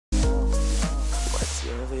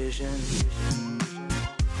your vision.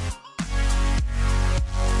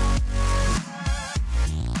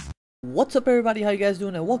 What's up everybody, how you guys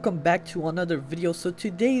doing, and welcome back to another video. So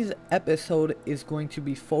today's episode is going to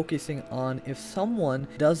be focusing on if someone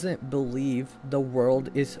doesn't believe the world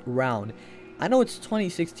is round. I know it's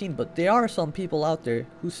 2016, but there are some people out there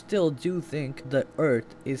who still do think the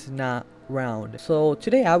earth is not round. So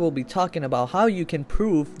today I will be talking about how you can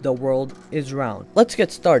prove the world is round. Let's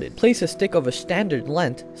get started. Place a stick of a standard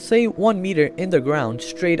length, say 1 meter, in the ground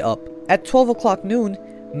straight up. At 12 o'clock noon,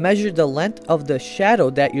 measure the length of the shadow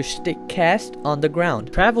that your stick casts on the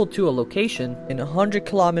ground. Travel to a location in 100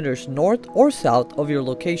 kilometers north or south of your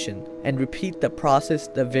location and repeat the process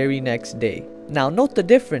the very next day. Now note the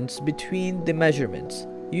difference between the measurements.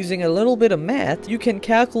 Using a little bit of math, you can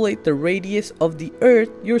calculate the radius of the earth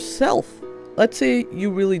yourself. Let's say you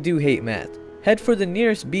really do hate math. Head for the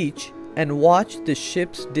nearest beach and watch the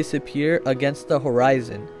ships disappear against the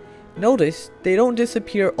horizon. Notice they don't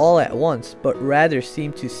disappear all at once, but rather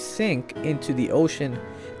seem to sink into the ocean,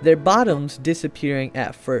 their bottoms disappearing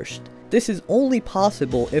at first. This is only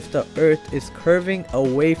possible if the earth is curving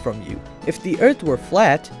away from you. If the earth were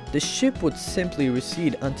flat, the ship would simply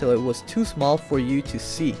recede until it was too small for you to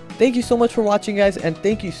see. Thank you so much for watching, guys, and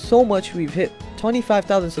thank you so much. We've hit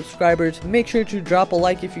 25,000 subscribers. Make sure to drop a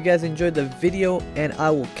like if you guys enjoyed the video, and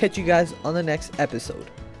I will catch you guys on the next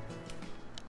episode.